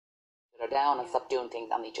down and stop doing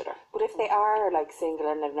things on each other. But if they are like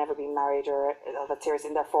single and they've never been married or that serious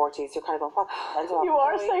in their 40s, you're kind of going, what? You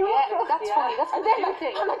are saying what? Yeah, that's funny. That's And what then I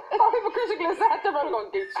think. I'm like, how hypocritical is that? They're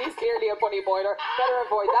going, she's clearly a bunny boiler. Better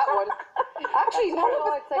avoid that one. Actually,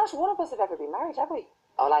 That's true. not one of us have ever been married, have we?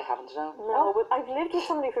 Oh, I haven't, no. No, but I've lived with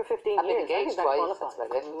somebody for 15 I've been years. I think engaged that twice, qualifies.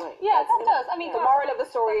 that's about it. Yeah, that does. I mean, the moral of the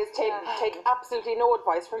story is take absolutely no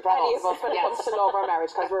advice from any of us when it comes to love or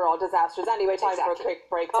marriage, because we're all disasters. Anyway, time for a quick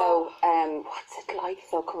break. So, what's it like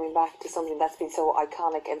though coming back to something that's been so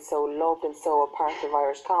iconic and so loved and so a part of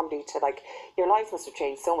Irish comedy to like your life must have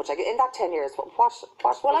changed so much. Like in that 10 years, what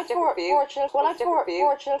Well, I've four children. Well, I've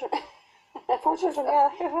four children. 4 children, yeah.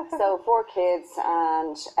 So 4 kids,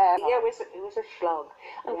 and Yeah, it was a slog.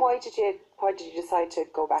 And why did you decide to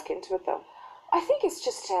go back into it though? I think it's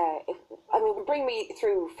just. I mean, bring me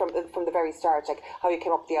through from the very start, like how you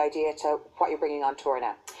came up with the idea to what you're bringing on tour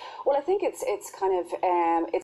now. Well, I think it's kind of